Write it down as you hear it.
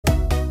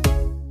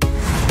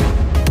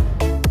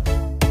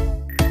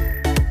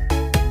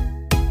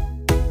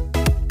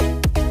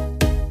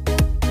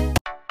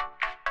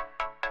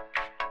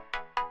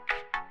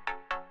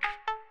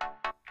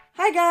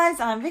Hi guys,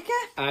 I'm Vicky.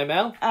 I'm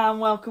El.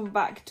 And welcome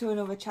back to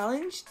another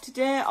challenge.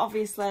 Today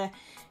obviously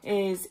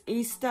is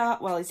Easter,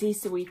 well it's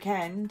Easter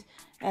weekend,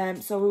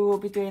 so we will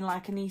be doing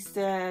like an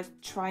Easter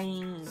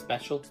trying...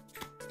 Special?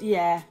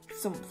 Yeah,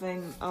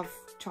 something of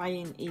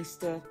trying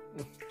Easter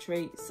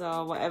treats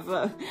or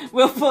whatever.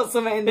 We'll put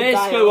something in the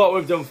Basically dial. what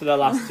we've done for the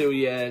last 2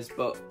 years,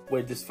 but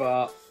we just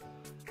thought...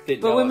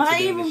 But we might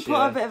even put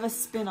a bit of a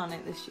spin on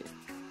it this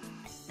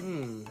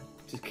year.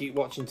 Just keep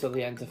watching till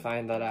the end to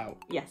find that out.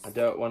 Yes. I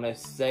don't want to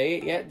say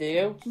it yet, do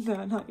you?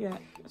 No, not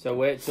yet. So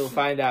wait till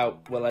find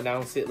out. We'll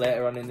announce it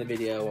later on in the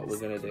video what we're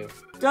going to do.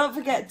 Don't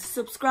forget to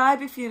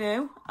subscribe if you're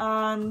new,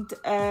 and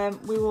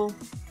we will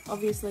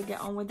obviously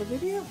get on with the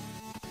video.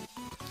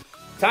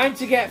 Time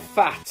to get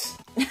fat.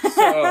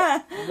 So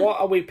what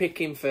are we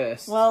picking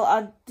first? Well,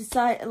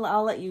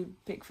 I'll let you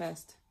pick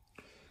first.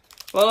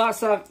 Well,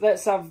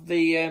 let's have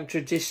the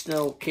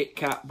traditional Kit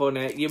Kat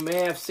bunny. You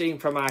may have seen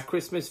from our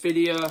Christmas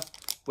video,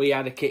 we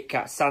had a Kit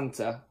Kat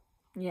Santa.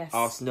 Yes.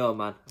 Or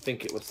Snowman. I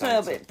think it was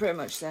Santa. So, pretty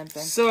much the same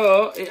thing.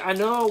 So, I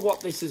know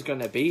what this is going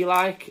to be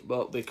like,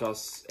 but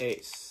because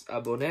it's a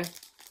bunny,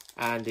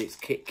 and it's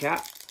Kit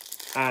Kat,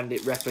 and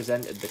it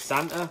represented the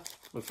Santa,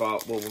 we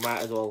thought, well, we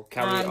might as well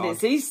carry it on. And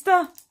it's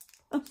Easter.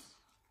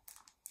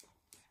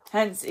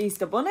 Hence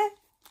Easter Bunny.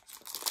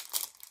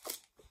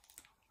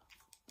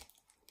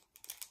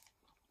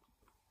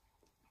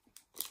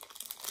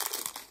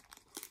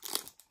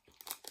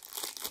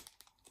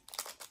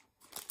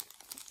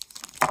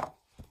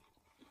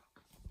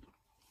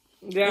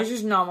 Yeah. It's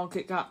just normal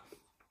Kit Kat.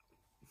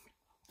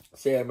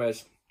 Same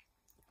as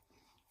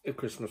the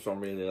Christmas one,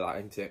 really, like,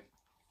 isn't it?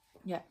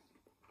 Yeah.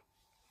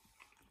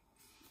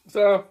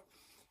 So,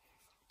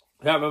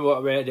 I can't remember what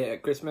I rated it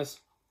at Christmas,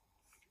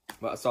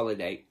 but a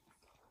solid 8.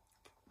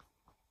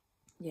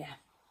 Yeah.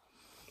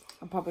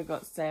 I probably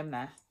got the same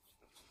there.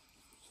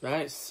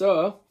 Right,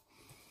 so,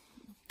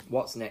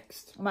 what's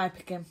next? Am I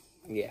picking?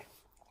 Yeah.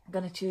 I'm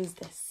going to choose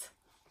this.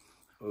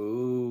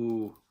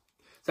 Ooh.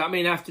 Does that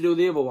mean I have to do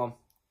the other one?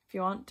 If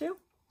you want to.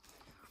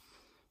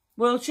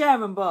 We'll share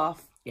them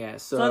both. Yeah,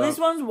 so... So this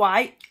one's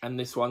white. And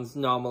this one's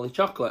normally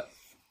chocolate.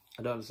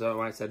 I don't know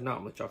why I said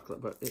normally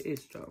chocolate, but it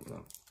is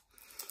chocolate.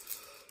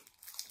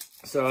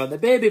 So the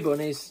baby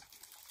bunnies,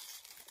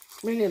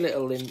 mini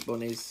little lint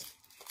bunnies.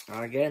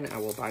 And again, I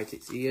will bite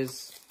its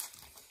ears.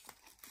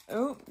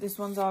 Oh, this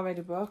one's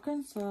already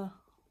broken, so...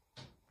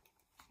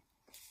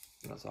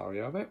 That's all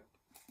you have it.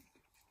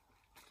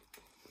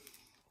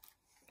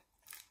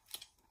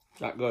 Is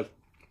that good?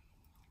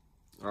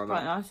 Or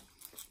Quite not? nice.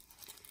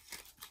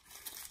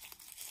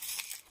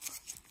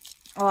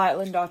 I like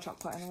Lindor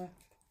chocolate anyway.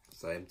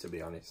 Same, to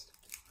be honest.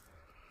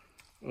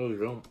 Oh, you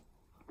don't.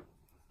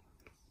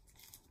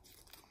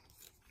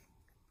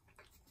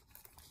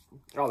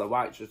 Oh, the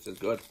white's just as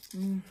good.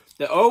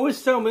 They're always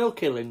so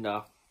milky,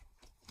 Lindor.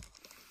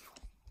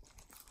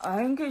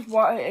 I think it's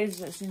what it is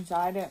that's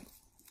inside it.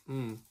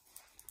 Mm.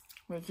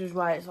 Which is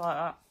why it's like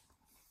that.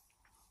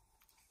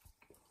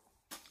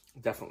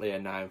 Definitely a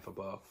 9 for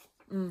both.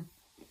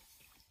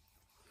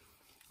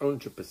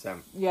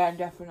 100%. Yeah,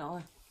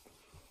 definitely.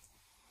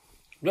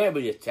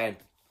 Maybe a 10.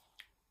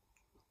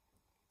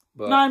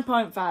 But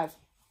 9.5.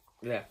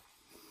 yeah.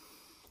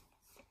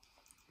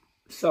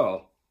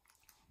 So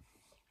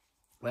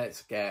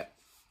let's get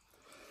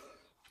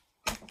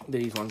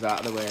these ones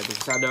out of the way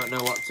because I don't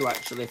know what to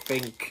actually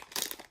think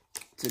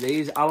to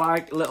these. I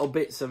like little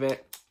bits of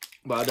it,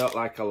 but I don't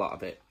like a lot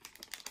of it.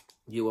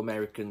 You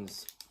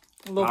Americans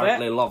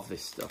apparently love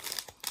this stuff.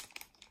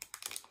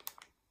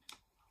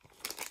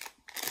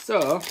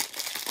 So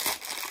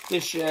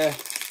this year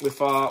we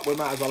thought we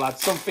might as well add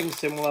something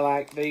similar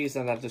like these,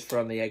 and I've just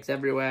thrown the eggs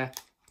everywhere.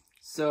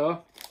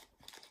 So,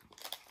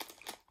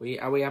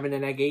 are we having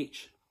an egg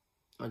each?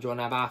 Or do you want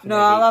to have half an egg? No,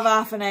 I'll have each?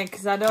 half an egg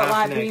because I don't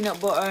like peanut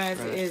butter as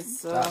Right. it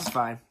is. So. That's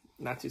fine.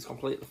 That is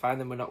completely fine.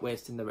 Then we're not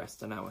wasting the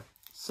rest an hour.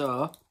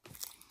 So,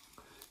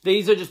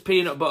 these are just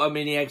peanut butter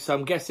mini eggs. So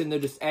I'm guessing they're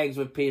just eggs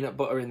with peanut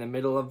butter in the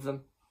middle of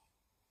them.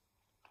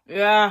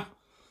 Yeah.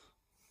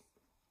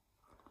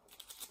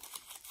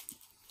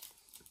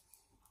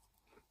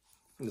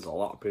 There's a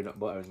lot of peanut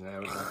butter in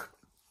there, isn't there?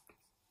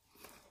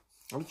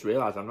 I just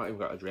realised I've not even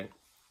got a drink.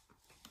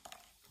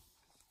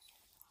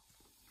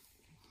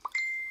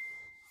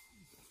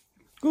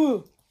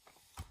 Good.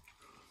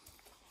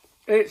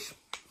 It's,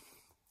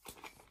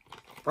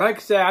 like I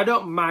say, I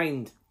don't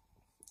mind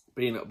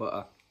peanut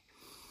butter.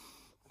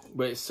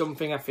 But it's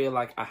something I feel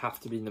like I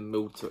have to be in the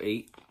mood to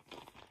eat.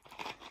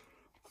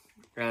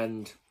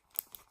 And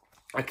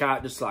I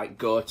can't just, like,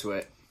 go to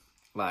it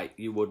like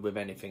you would with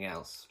anything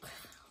else.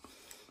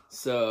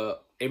 So,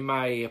 in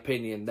my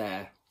opinion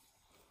there,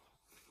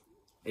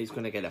 it's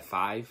going to get a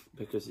 5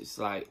 because it's,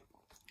 like,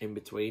 in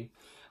between.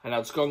 And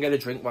I'll just go and get a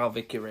drink while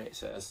Vicky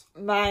rates hers.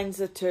 Mine's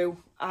a 2.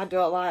 I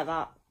don't like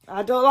that.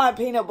 I don't like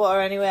peanut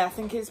butter anyway. I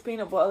think it's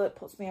peanut butter that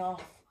puts me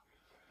off.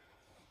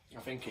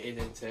 I think it is,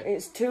 isn't it?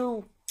 It's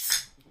too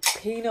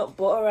peanut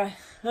buttery.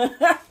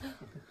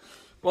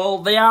 Well,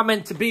 they are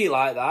meant to be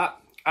like that.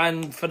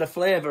 And for the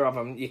flavour of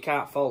them, you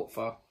can't fault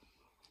for.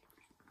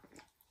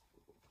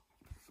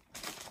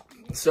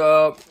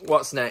 So,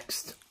 what's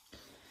next?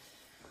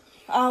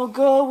 I'll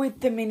go with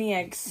the mini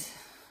eggs.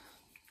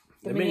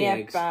 The mini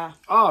egg bar.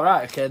 Oh,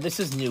 right, okay. This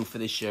is new for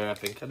this year, I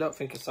think. I don't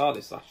think I saw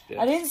this last year.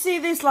 I didn't see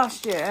this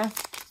last year.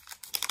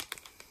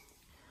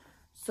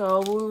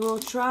 So we will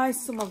try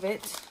some of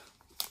it.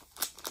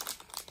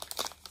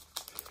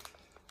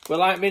 We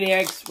like mini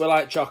eggs, we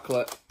like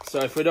chocolate. So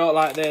if we don't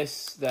like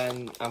this,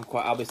 then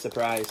I'll be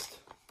surprised.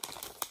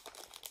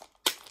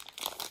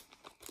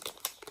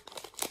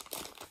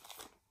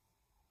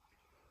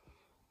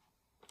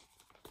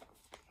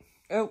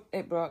 Oh,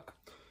 it broke.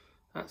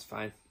 That's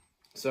fine.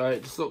 So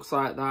it just looks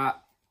like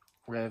that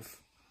with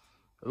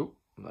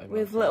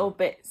little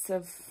bits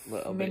of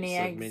mini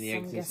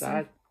eggs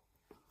inside.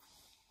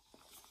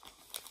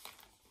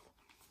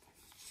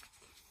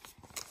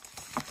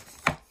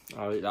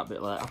 I'll eat that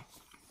bit later.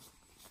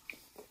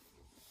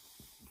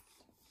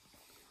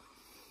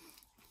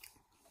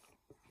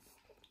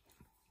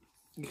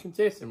 You can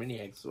taste the mini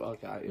eggs as well,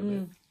 can't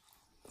you?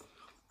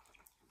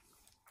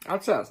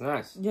 I'd say that's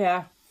nice.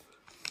 Yeah.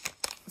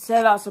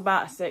 So that's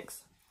about a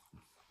 6.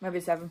 Maybe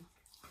 7.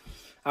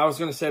 I was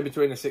going to say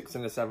between a 6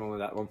 and a 7 with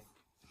that one.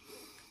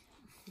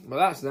 But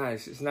that's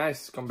nice. It's a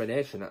nice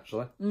combination,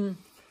 actually.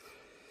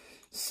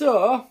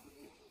 So,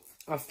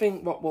 I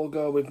think what we'll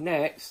go with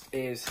next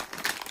is...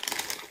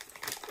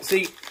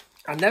 See,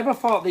 I never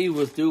thought these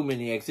was do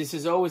mini eggs. This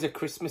is always a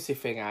Christmassy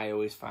thing I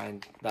always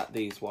find that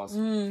these was.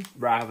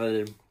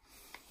 Rather than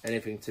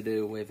anything to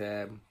do with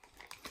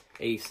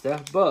Easter.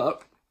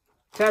 But,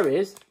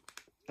 Terry's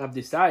have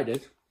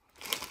decided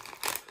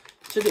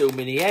to do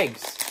mini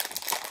eggs.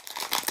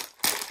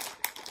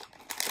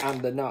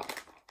 And they're not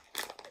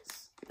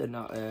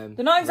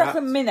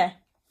exactly wrapped. mini.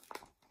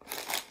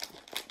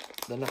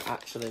 They're not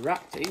actually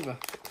wrapped either.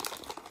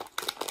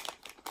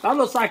 That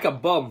looks like a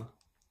bum.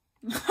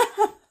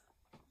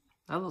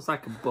 That looks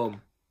like a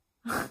bum.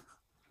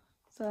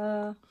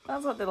 So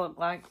that's what they look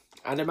like.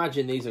 I'd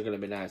imagine these are going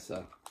to be nice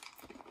though.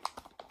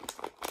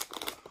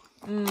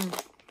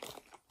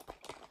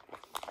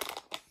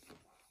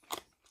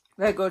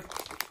 They're good.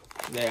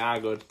 They are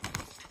good.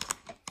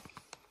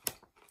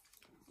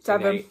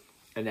 7.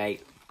 An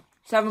 8.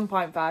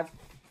 7.5.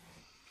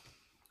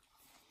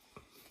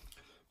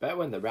 Better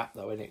when they're wrapped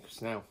though, innit?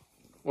 Because now,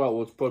 well,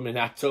 we'll just put them in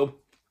our tub.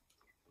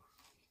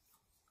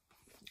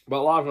 But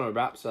a lot of them are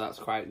wrapped, so that's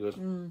quite good.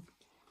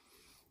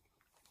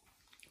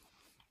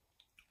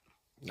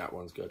 That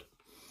one's good.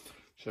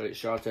 So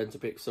it's your turn to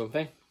pick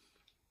something.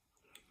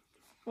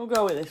 We'll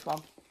go with this one.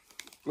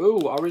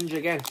 Ooh, orange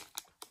again.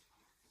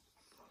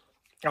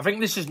 I think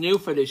this is new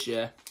for this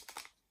year.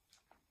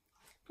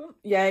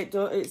 Yeah,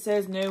 it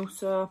says new,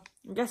 so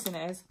I'm guessing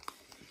it is.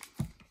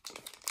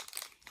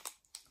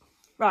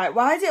 Right,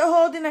 why is it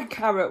holding a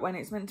carrot when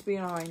it's meant to be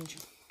an orange?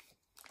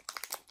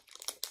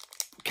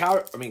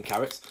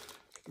 Carrots.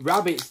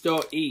 Rabbits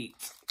don't eat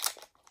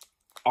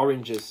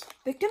oranges.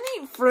 They can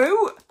eat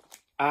fruit.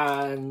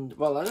 And,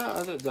 well, I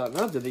don't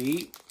know. Do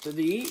they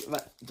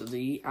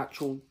eat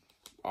actual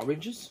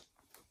oranges?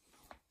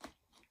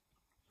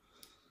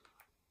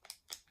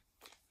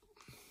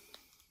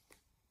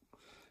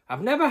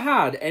 I've never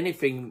had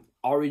anything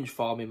orange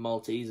form in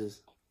Maltesers.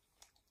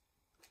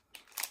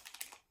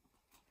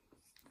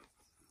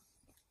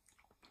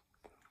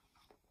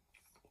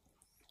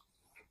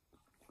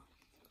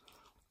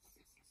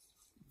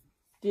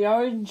 The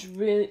orange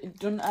really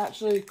doesn't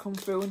actually come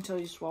through until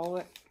you swallow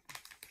it.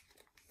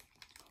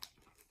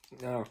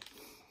 No.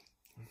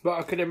 But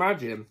I could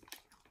imagine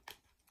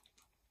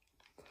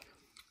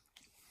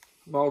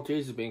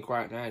Maltesers being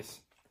quite nice.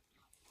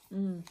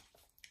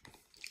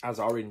 As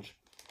orange.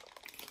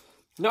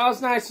 Not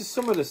as nice as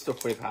some of the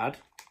stuff we've had.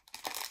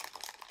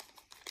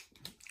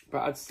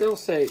 But I'd still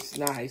say it's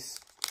nice.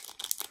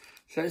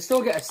 So I'd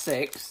still get a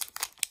 6.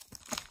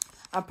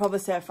 I'd probably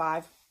say a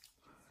 5.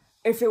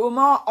 If it were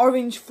more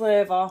orange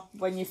flavour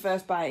when you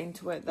first bite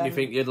into it, then you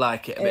think you'd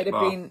like it a bit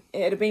more?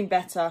 It'd have been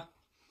better.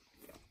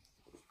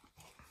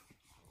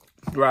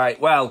 Right,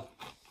 well,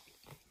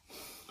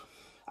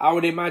 I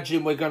would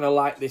imagine we're going to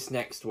like this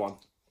next one.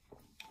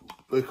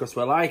 Because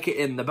we like it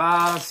in the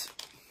bars.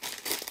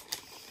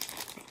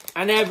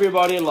 And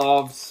everybody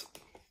loves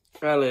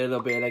a little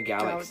bit of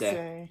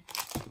Galaxy.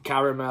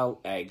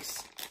 Caramel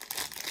eggs.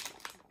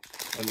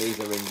 And these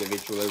are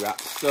individually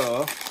wrapped.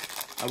 So,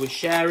 are we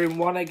sharing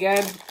one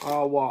again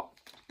or what?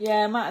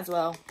 Yeah, might as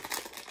well.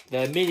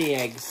 They're mini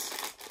eggs.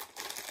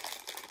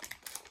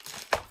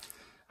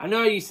 I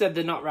know you said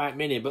they're not right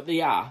mini, but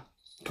they are.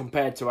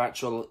 Compared to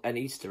an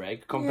Easter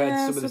egg. Compared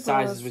to some of the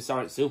sizes we saw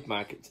at the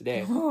supermarket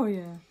today. Oh,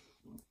 yeah.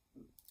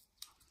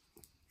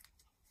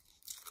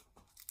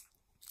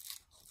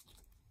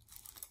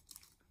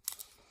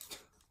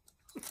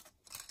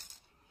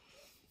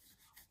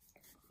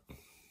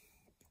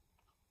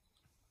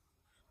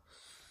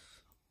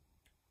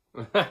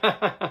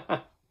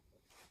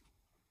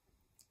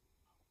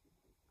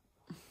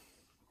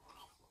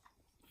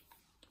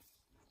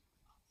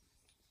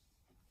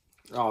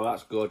 Oh,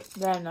 that's good.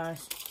 They're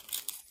nice.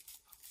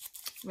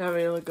 They're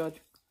really good.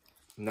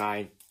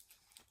 9.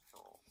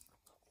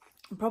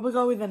 I'll probably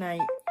go with an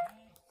 8.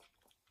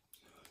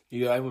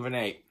 You going with an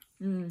 8?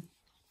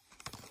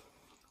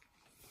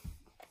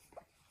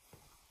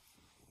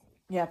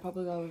 Yeah,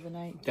 probably go with an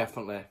 8.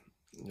 Definitely.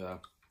 Yeah.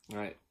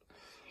 Right.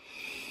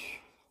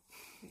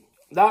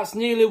 That's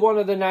nearly one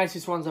of the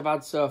nicest ones I've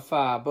had so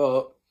far,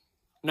 but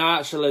no,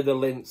 actually the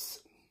Lint's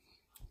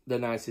the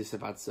nicest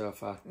I've had so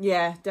far.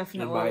 Yeah,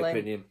 definitely. In my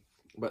opinion.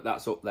 But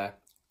that's up there.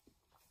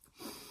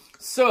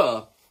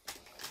 So,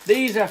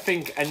 these I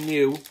think are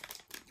new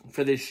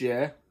for this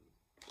year.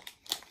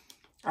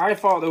 I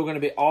thought they were going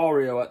to be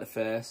Oreo at the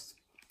first,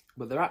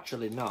 but they're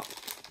actually not.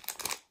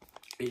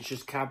 It's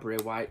just Cadbury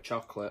white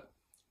chocolate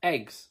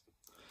eggs.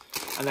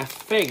 And I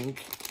think,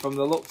 from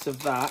the looks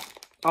of that,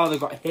 oh, they've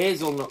got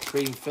hazelnut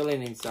cream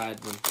filling inside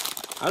them.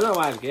 I don't know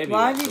why I've given you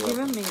Why have you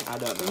given me? I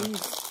don't know.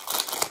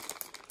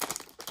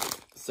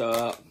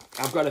 So,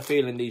 I've got a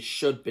feeling these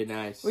should be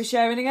nice. We're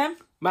sharing again?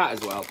 Might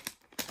as well.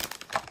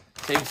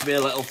 Seems to be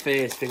a little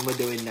face thing we're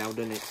doing now,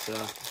 doesn't it? So,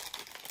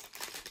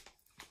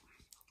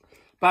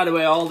 by the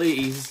way, all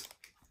these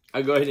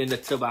are going in the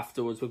tub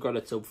afterwards. We've got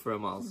a tub for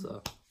them all,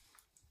 so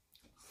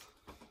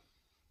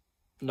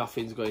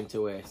nothing's going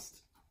to waste.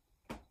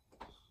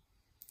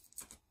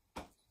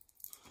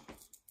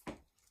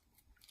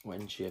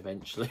 When she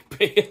eventually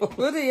peels.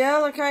 Bloody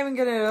hell, I can't even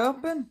get it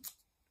open.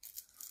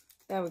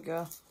 There we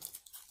go.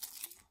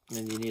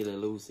 And you nearly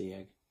lose the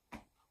egg.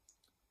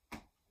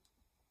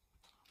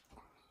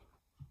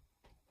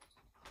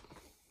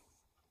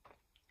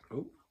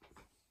 Oh.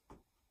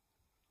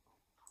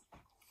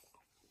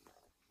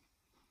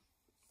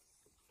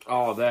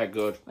 Oh, they're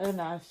good. They're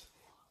nice.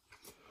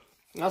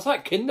 That's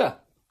like Kinder.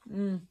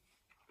 But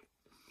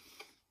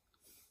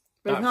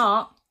it's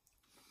not.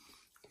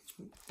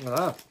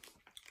 Ah,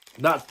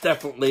 that's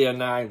definitely a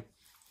 9.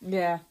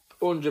 Yeah.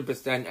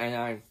 100% a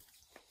 9.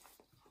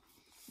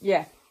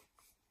 Yeah.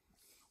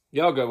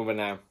 You're going with a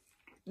 9.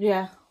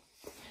 Yeah.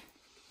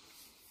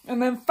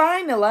 And then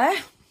finally,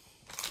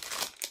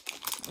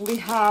 we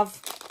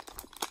have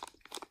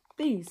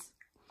these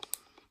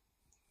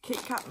Kit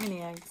Kat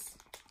mini eggs.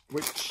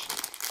 Which,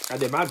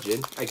 I'd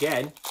imagine,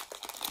 again,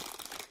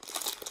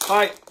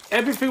 like,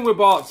 everything we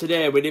bought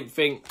today we didn't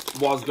think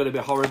was going to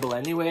be horrible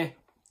anyway.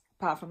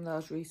 Apart from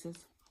those Reese's.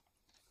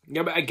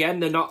 Yeah, but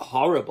again, they're not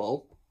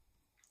horrible.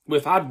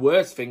 We've had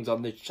worse things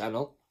on this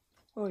channel.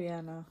 Oh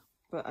yeah, no.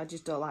 But I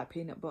just don't like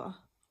peanut butter.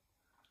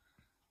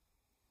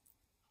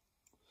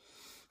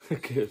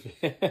 Good.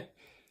 Do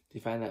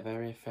you find that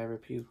very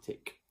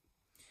therapeutic?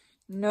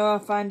 No, I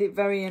find it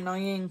very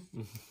annoying.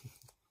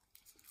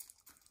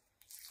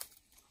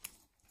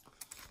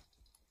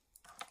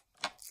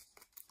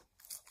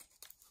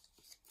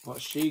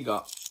 What's she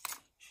got?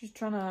 She's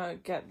trying to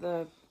get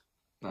the...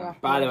 No.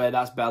 By the way,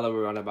 that's Bella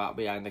we're on about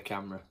behind the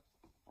camera.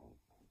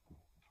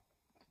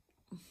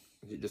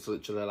 Is it just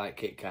literally like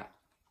Kit Kat?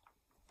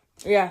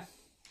 Yeah.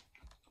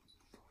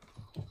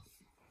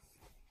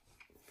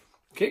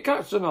 Kit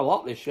Kat's done a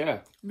lot this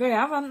year. They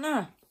have, haven't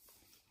they?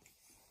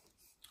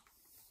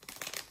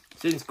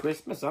 Since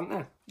Christmas, haven't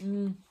they?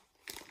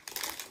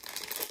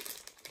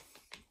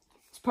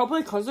 It's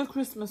probably because of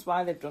Christmas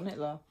why they've done it,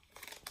 though.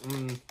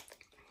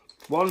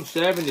 1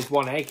 serving is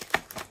 1 egg.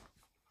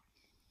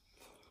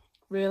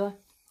 Really?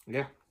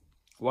 Yeah.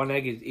 1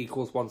 egg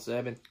equals 1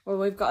 serving. Well,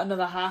 we've got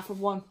another half of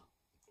one.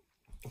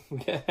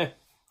 Yeah.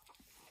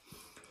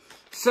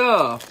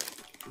 So,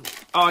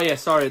 oh yeah,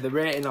 sorry, the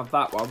rating of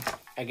that one,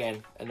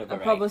 again, another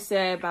I'd probably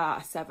say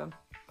about a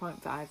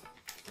 7.5.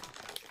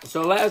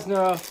 So let us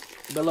know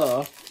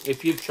below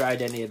if you've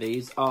tried any of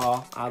these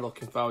or are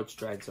looking forward to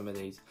trying some of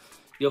these.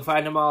 You'll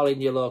find them all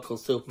in your local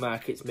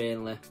supermarkets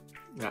mainly.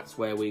 That's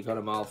where we got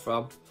them all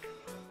from.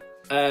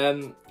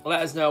 Let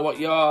us know what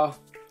your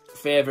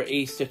favourite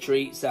Easter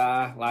treats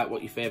are, like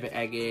what your favourite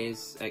egg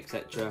is,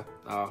 etc.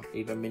 Or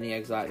even mini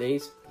eggs like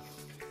these.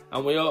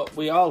 And we all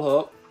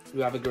hope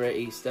you have a great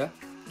Easter.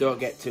 Don't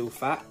get too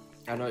fat.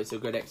 I know it's a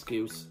good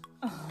excuse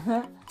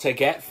to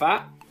get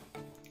fat.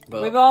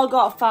 But We've all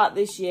got fat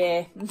this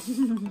year.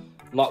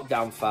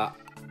 lockdown fat.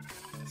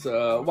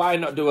 So why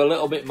not do a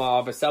little bit more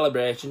of a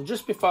celebration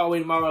just before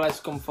we more or less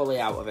come fully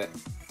out of it.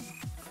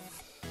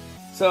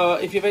 So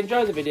if you've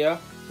enjoyed the video,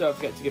 don't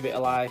forget to give it a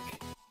like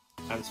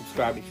and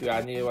subscribe if you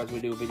are new, as we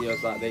do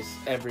videos like this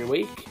every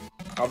week.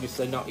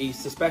 Obviously not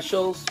Easter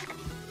specials,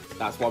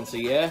 that's once a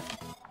year.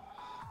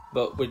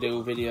 But we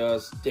do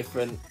videos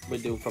different. We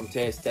do from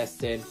taste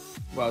testing.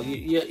 Well,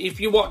 if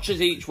you watch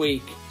us each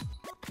week,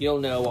 you'll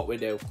know what we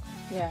do.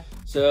 Yeah.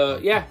 So,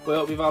 yeah, we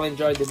hope you've all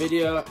enjoyed the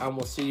video, and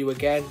we'll see you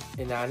again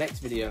in our next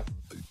video.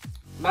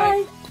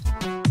 Bye.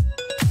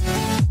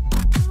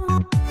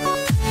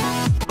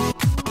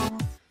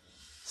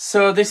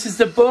 So, this is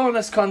the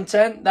bonus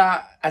content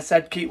that I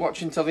said keep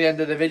watching till the end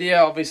of the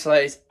video. Obviously,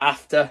 it's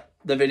after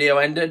the video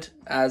ended,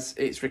 as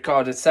it's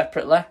recorded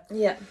separately.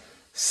 Yeah.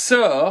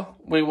 So,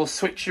 we will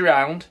switch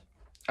around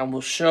and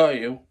we'll show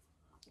you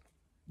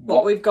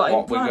what we've got in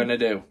what plan. we're going to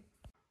do.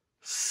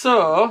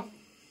 So,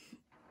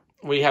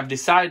 we have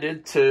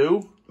decided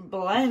to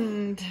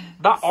blend.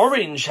 That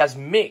orange has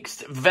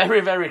mixed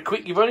very, very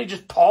quick. You've only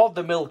just poured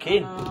the milk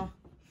in.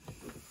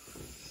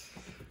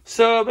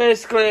 So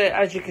basically,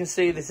 as you can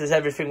see, this is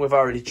everything we've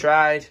already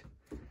tried.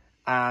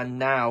 And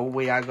now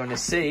we are going to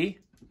see.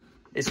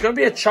 It's going to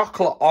be a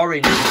chocolate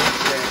orange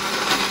milkshake.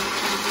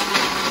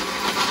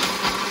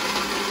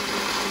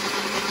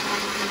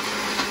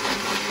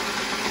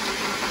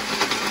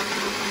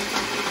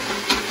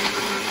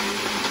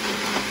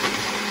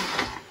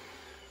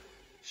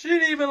 She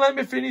didn't even let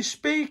me finish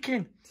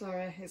speaking.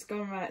 Sorry, it's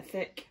gone right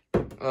thick.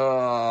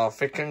 Oh,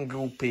 thick and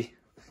goopy.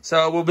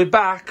 So we'll be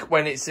back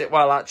when it's...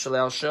 Well, actually,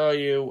 I'll show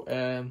you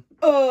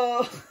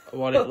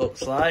what it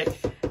looks like.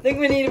 I think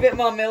we need a bit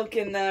more milk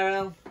in there,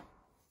 El.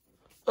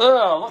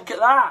 Oh, look at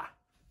that.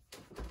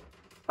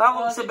 That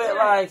looks a bit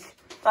like...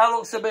 That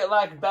looks a bit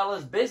like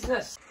Bella's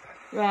business.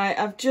 Right,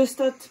 I've just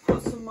had to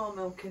put some more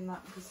milk in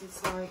that because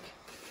it's like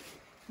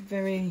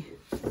very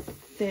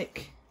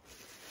thick,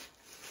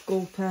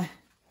 gulpy,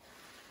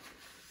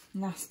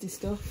 nasty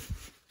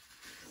stuff.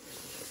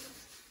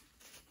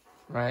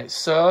 Right,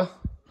 so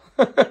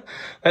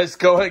let's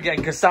go again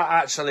because that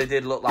actually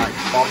did look like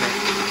vomit.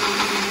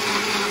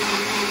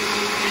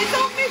 It's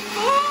on my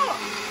foot!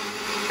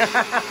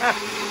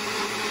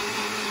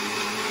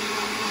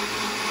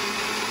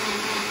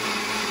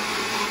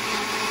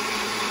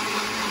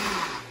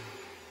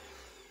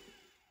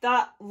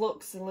 That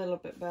looks a little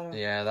bit better.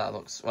 Yeah, that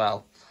looks...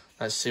 Well,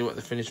 let's see what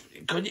the finish...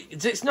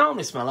 Does it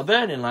normally smell of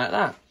burning like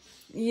that?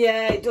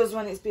 Yeah, it does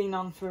when it's been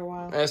on for a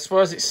while. I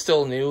suppose it's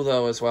still new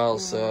though as well,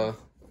 so...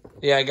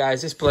 Yeah,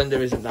 guys, this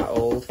blender isn't that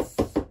old.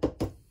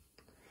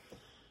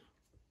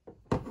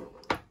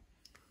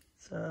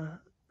 So,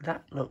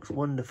 that looks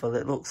wonderful.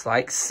 It looks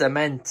like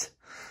cement.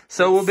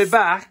 So we'll be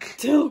back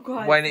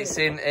when it's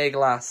in a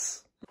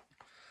glass.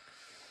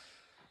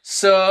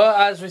 So,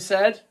 as we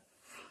said...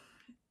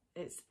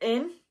 It's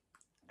in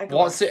a glass.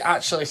 What's it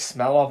actually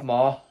smell of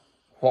more?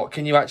 What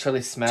can you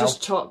actually smell?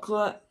 Just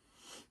chocolate.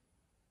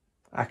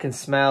 I can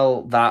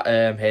smell that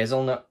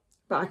hazelnut.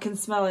 But I can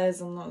smell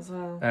hazelnut as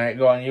well. Alright,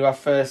 go on. You have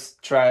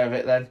first try of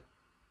it then.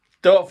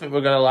 Don't think we're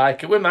going to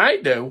like it. We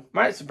might do.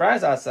 Might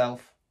surprise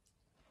ourselves.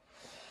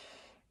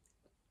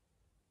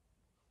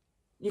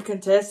 You can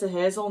taste the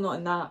hazelnut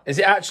in that. Is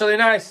it actually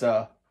nice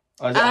though?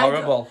 Or is it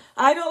horrible?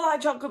 I don't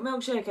like chocolate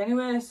milkshake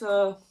anyway,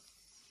 so...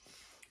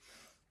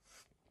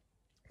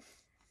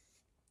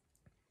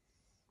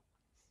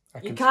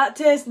 You can't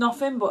taste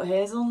nothing but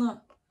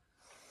hazelnut.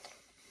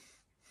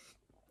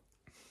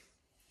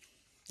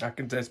 I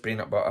can taste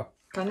peanut butter.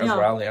 Can you? As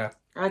well, yeah.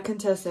 I can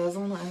taste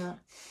hazelnut in it.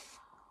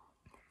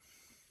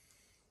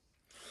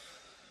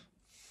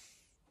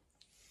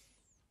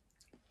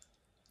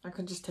 I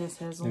can just taste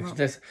hazelnut.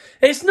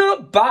 It's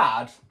not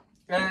bad.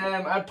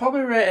 I'd probably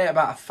rate it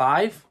about a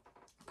 5.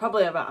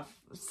 Probably about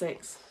a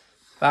 6.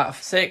 About a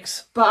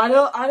 6. But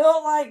I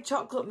don't like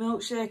chocolate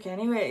milkshake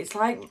anyway. It's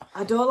like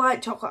I don't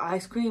like chocolate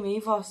ice cream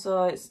either,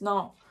 so it's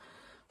not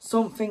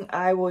something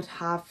I would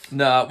have.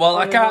 No, well,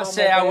 I can't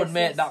say I would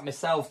make that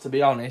myself, to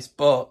be honest,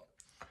 but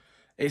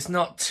it's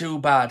not too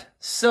bad.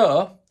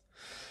 So,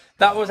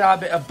 that was our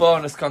bit of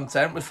bonus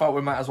content. We thought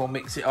we might as well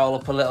mix it all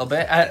up a little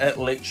bit,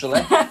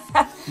 literally.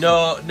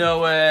 No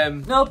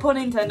pun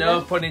intended.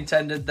 No pun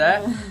intended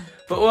there.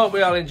 But hope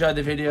we all enjoyed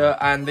the video,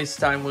 and this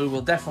time we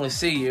will definitely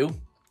see you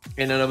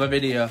in another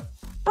video.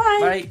 Bye.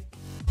 Bye.